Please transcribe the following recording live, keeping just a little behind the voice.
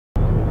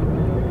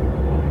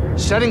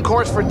Setting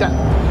course for Wait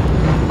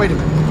a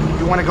minute.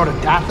 You want to go to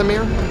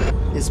Dathomir?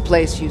 This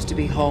place used to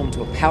be home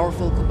to a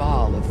powerful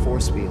cabal of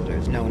Force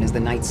wielders known as the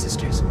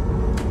Nightsisters.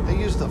 They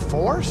use the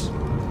Force?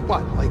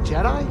 What, like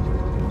Jedi?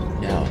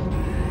 No.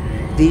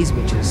 These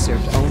witches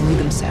served only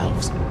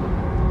themselves.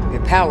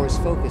 Their powers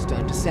focused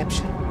on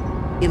deception,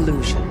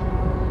 illusion,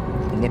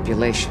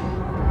 manipulation.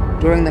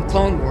 During the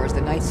Clone Wars,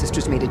 the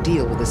Nightsisters made a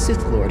deal with a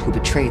Sith Lord who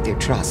betrayed their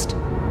trust.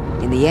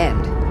 In the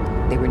end,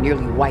 they were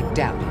nearly wiped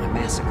out in a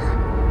massacre.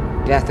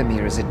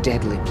 Dathomir is a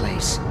deadly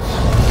place.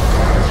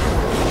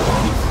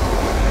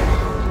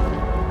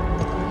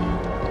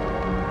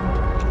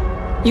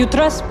 You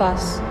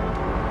trespass,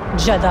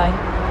 Jedi.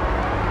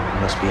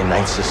 You must be a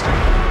Nightsister.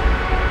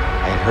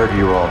 I had heard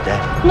you were all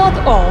dead. Not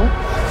all.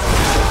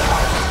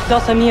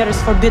 Dathomir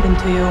is forbidden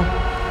to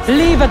you.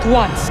 Leave at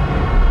once.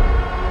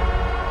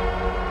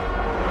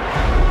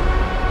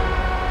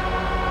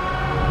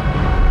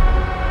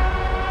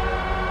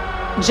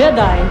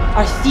 Jedi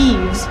are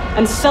thieves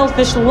and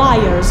selfish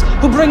liars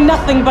who bring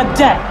nothing but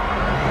death.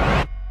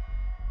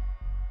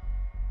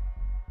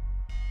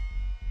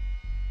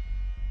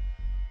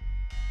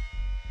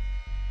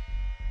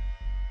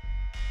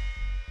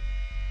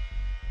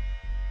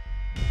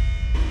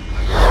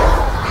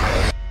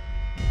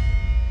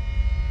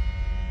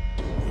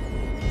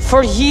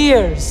 For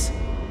years,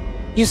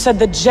 you said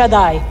the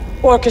Jedi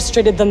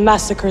orchestrated the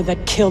massacre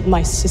that killed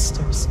my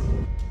sisters.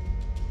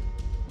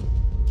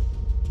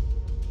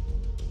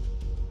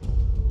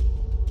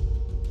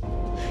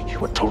 You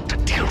were told to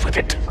deal with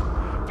it.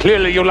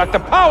 Clearly you lack the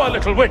power,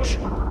 little witch!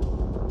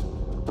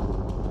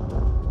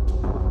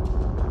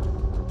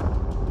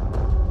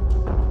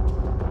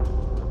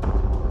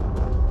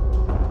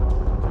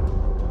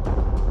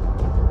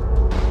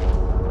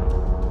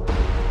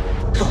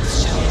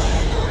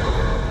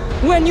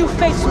 When you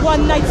face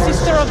one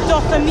Nightsister of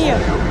Dathomir,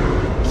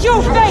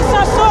 you face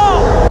us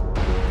all!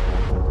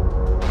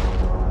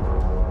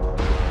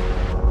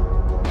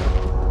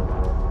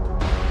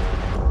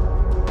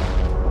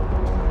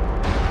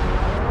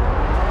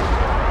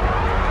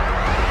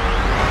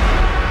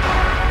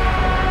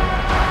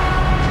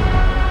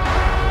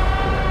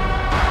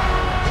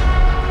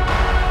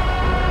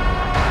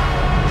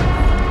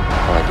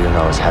 All I do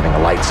know is having a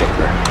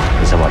lightsaber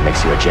isn't what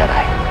makes you a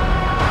Jedi.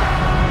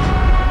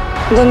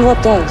 Then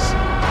what does?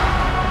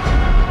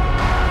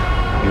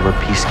 We were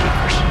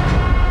peacekeepers.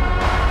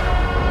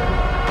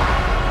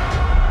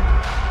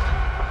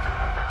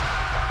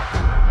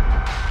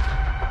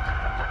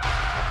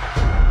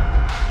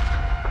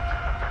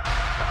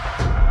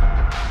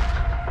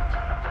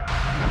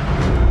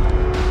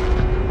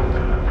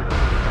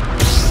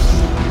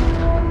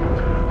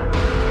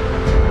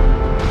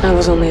 I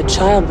was only a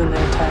child when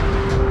they attacked.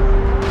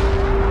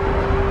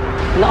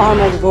 An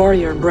armored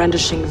warrior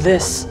brandishing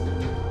this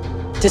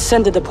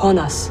descended upon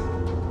us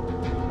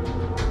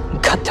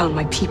and cut down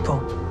my people,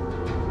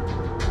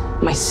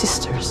 my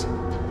sisters,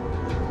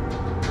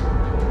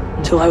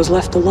 until I was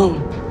left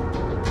alone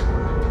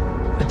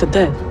with the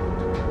dead.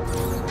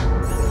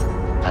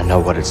 I know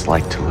what it's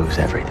like to lose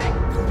everything.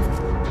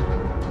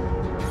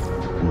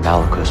 And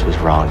Malachus was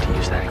wrong to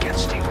use that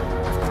against you.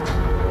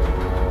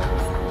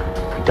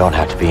 We don't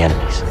have to be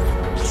enemies.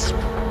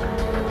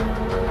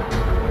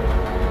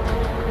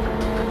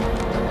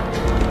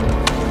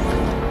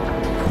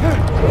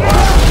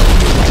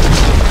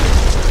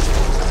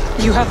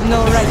 You have no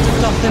right to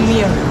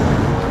Dathomir.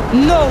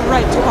 No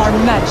right to our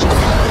magic.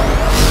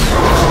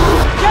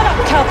 Get up,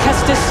 Cal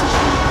Kestis!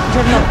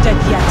 You're not dead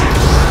yet.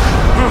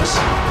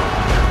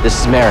 This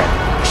is Merrin.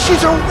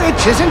 She's a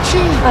witch, isn't she?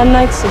 A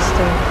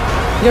Nightsister.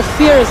 Your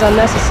fear is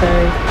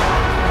unnecessary.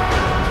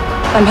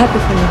 I'm happy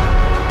for you.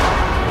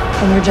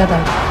 And your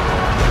Jedi.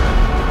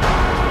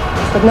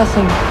 But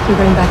nothing can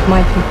bring back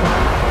my people.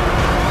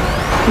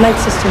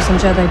 Nightsisters and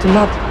Jedi do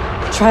not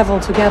travel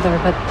together,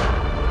 but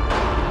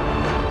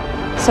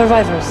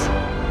survivors.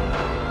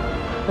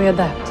 We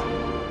adapt.